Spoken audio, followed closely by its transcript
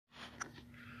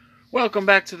Welcome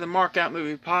back to the Mark Out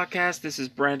Movie Podcast. This is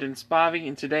Brandon Spivey,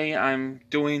 and today I'm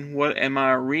doing What Am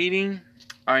I Reading?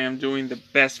 I am doing The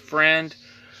Best Friend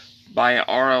by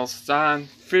R.L. Stine,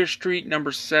 Fear Street,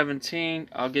 number 17.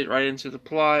 I'll get right into the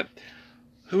plot.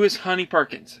 Who is Honey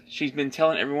Perkins? She's been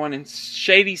telling everyone in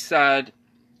Shadyside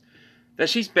that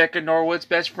she's Becca Norwood's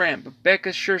best friend, but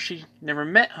Becca's sure she never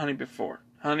met Honey before.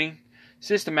 Honey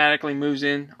systematically moves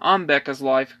in on Becca's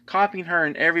life, copying her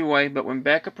in every way, but when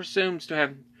Becca presumes to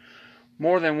have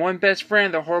more than one best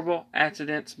friend, the horrible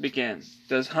accidents begin.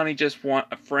 Does Honey just want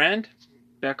a friend?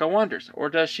 Becca wonders. Or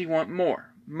does she want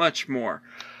more? Much more.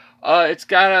 It's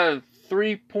got a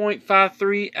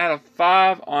 3.53 out of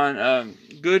 5 on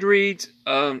Goodreads.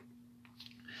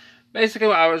 Basically,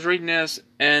 I was reading this,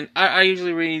 and I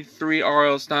usually read 3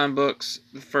 R.L. Stine books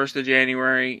the 1st of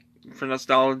January for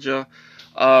nostalgia.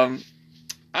 You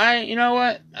know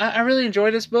what? I really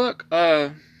enjoyed this book.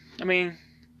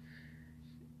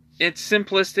 It's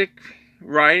simplistic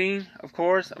writing, of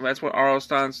course. That's what R.L.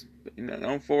 Stine's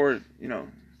known for,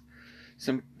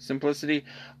 simplicity.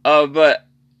 But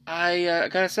I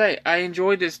gotta say, I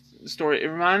enjoyed this story. It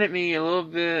reminded me a little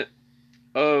bit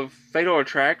of Fatal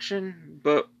Attraction,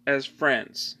 but as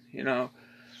friends.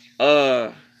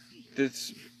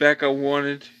 This Becca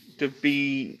wanted to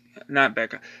be, not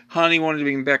Becca, Honey wanted to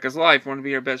be in Becca's life, wanted to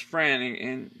be her best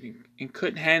friend, and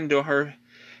couldn't handle her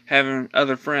having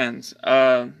other friends.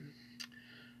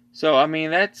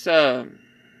 That's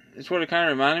what it kind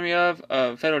of reminded me of,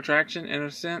 Fatal Attraction in a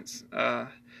sense, but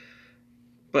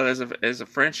as a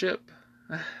friendship,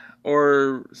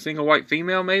 or single white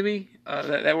female maybe,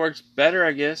 that works better,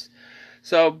 I guess.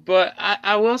 So, but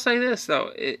I will say this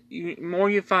though, the more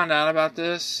you find out about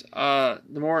this, the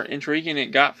more intriguing it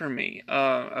got for me,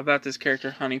 about this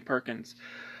character, Honey Perkins.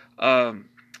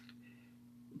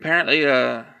 Apparently,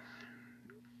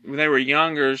 when they were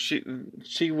younger,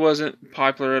 she wasn't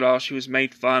popular at all. She was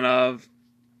made fun of.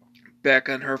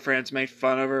 Becca and her friends made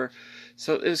fun of her.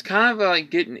 So it was kind of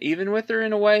like getting even with her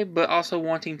in a way, but also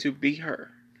wanting to be her.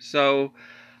 So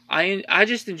I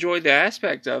just enjoyed the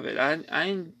aspect of it.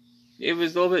 It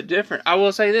was a little bit different. I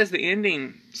will say this, the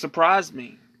ending surprised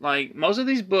me. Like most of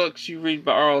these books you read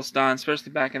by R.L. Stine,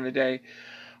 especially back in the day,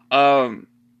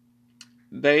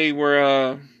 this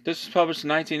was published in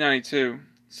 1992.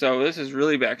 So this is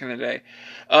really back in the day.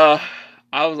 I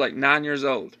was like 9 years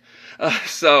old.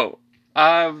 So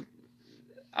I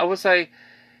would say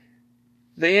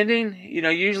the ending, you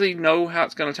usually know how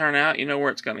it's going to turn out. You know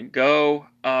where it's going to go.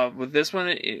 With this one,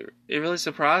 it really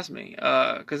surprised me.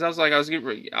 Because I was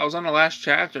on the last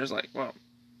chapter. I was like, well,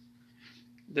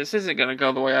 this isn't going to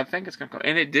go the way I think it's going to go.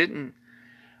 And it didn't.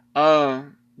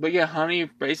 But yeah, Honey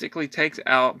basically takes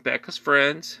out Becca's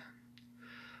friends.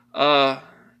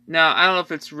 Now, I don't know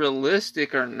if it's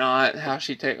realistic or not, how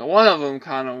she one of them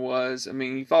kind of was. I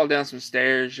mean, you fall down some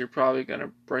stairs, you're probably going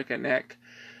to break a neck,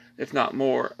 if not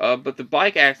more. But the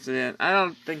bike accident, I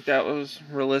don't think that was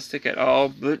realistic at all.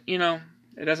 But,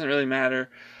 it doesn't really matter.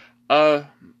 But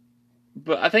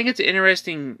I think it's an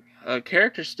interesting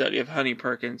character study of Honey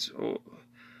Perkins.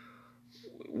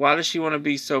 Why does she want to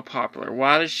be so popular?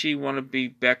 Why does she want to be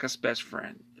Becca's best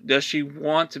friend? Does she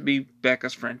want to be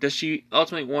Becca's friend? Does she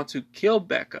ultimately want to kill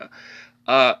Becca?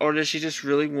 Or does she just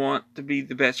really want to be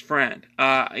the best friend?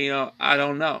 I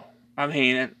don't know. I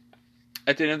mean,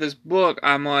 at the end of this book,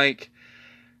 I'm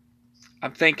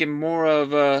thinking more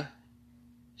of,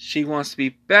 she wants to be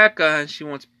Becca, and she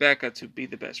wants Becca to be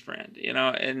the best friend,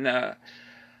 and,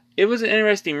 it was an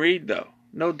interesting read, though.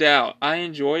 No doubt. I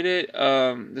enjoyed it.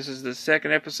 This is the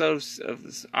second episode of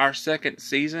our second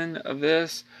season of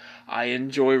this. I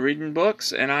enjoy reading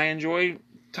books, and I enjoy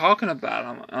talking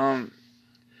about them.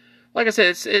 Like I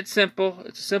said, it's simple.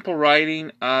 It's a simple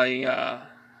writing. But I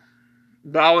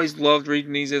always loved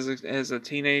reading these as a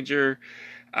teenager.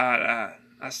 I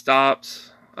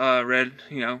stopped, read,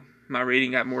 my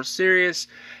reading got more serious,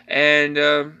 and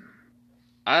I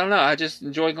don't know. I just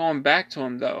enjoy going back to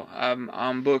them, though. I'm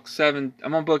on book 7.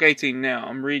 I'm on book 18 now.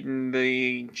 I'm reading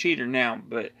The Cheater now,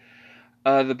 but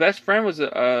The Best Friend was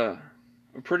a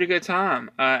pretty good time,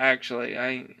 actually.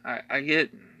 I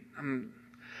don't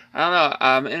know,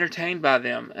 I'm entertained by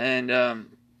them, and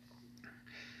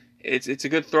it's a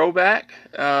good throwback.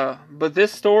 But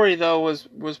this story though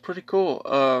was pretty cool.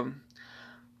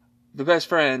 The Best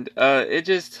Friend,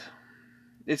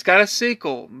 it's got a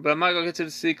sequel, but I'm not gonna get to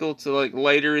the sequel till like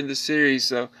later in the series.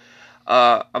 So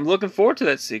I'm looking forward to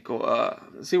that sequel.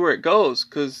 See where it goes,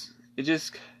 because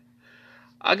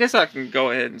I guess I can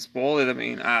go ahead and spoil it. I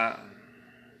mean,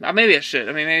 maybe I should.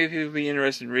 I mean, maybe people would be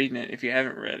interested in reading it if you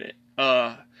haven't read it.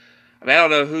 I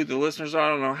don't know who the listeners are. I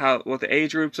don't know what the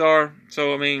age groups are.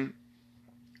 So, I mean,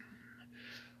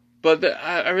 But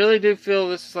I really do feel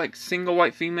this is like Single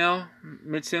White Female.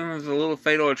 Midsommar is a little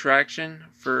Fatal Attraction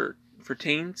for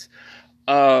teens.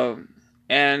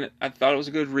 And I thought it was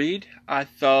a good read. I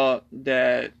thought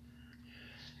that,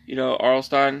 R.L.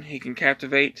 Stine, he can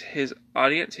captivate his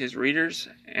audience, his readers,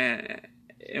 and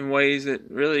in ways that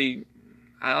really,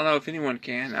 I don't know if anyone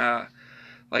can. I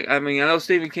know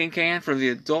Stephen King can for the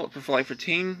adult, but for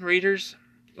teen readers,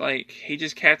 he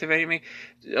just captivated me.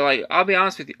 I'll be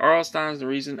honest with you, R.L. Stine is the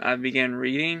reason I began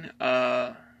reading.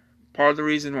 Part of the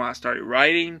reason why I started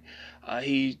writing.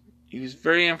 He was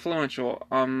very influential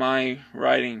on my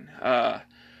writing, the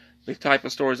type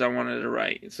of stories I wanted to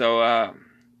write. So,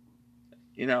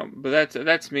 but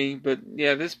that's me. But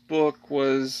yeah, this book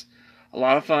was a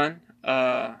lot of fun.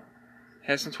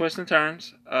 Has some twists and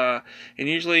turns. And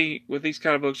usually with these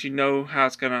kind of books, you know how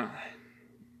it's gonna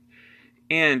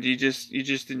end. You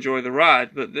just enjoy the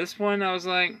ride. But this one, I was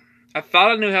like, I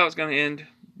thought I knew how it was gonna end,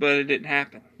 but it didn't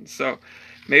happen. So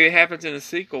maybe it happens in a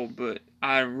sequel. But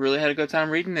I really had a good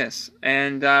time reading this,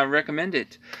 and I recommend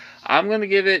it. I'm gonna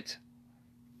give it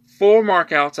 4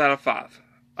 markouts out of 5.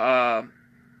 I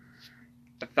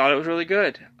thought it was really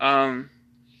good.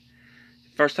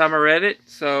 First time I read it,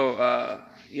 so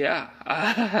yeah,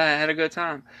 I had a good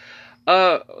time.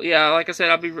 Yeah, like I said,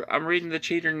 I'm reading The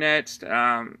Cheater next.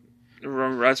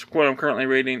 That's what I'm currently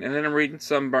reading, and then I'm reading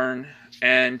Sunburn,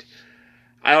 and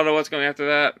I don't know what's going after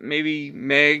that. Maybe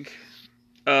Meg,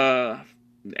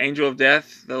 Angel of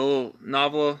Death, the little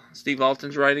novel Steve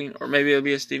Alton's writing, or maybe it'll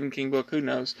be a Stephen King book. Who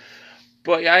knows?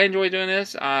 But yeah, I enjoy doing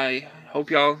this. I hope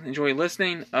y'all enjoy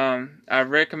listening. I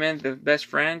recommend The Best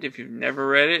Friend if you've never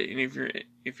read it, and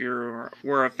if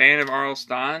were a fan of R.L.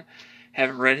 Stine,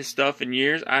 haven't read his stuff in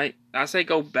years, I say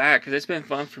go back, because it's been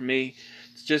fun for me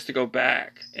just to go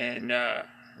back and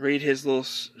read his little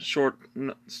short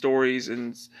stories,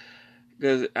 and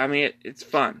because it's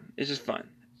fun. It's just fun.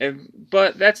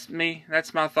 But that's me.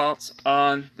 That's my thoughts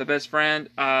on The Best Friend.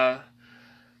 I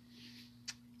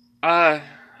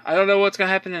don't know what's going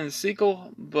to happen in the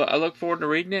sequel, but I look forward to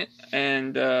reading it,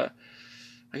 and I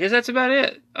guess that's about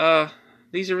it.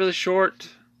 These are really short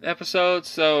episodes,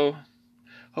 so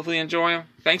hopefully you enjoy them.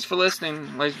 Thanks for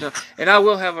listening, ladies and gentlemen. And I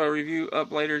will have a review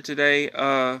up later today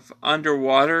of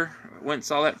Underwater. Went and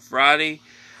saw that Friday.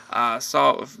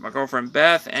 Saw it with my girlfriend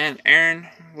Beth, and Aaron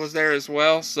was there as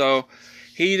well, so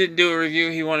he didn't do a review.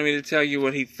 He wanted me to tell you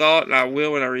what he thought, and I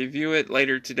will when I review it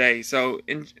later today.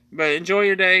 But enjoy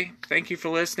your day. Thank you for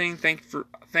listening.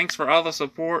 Thanks for all the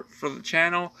support for the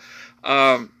channel.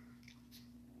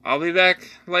 I'll be back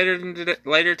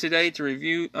later today to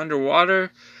review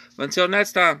Underwater. But until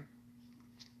next time,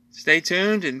 stay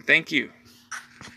tuned and thank you.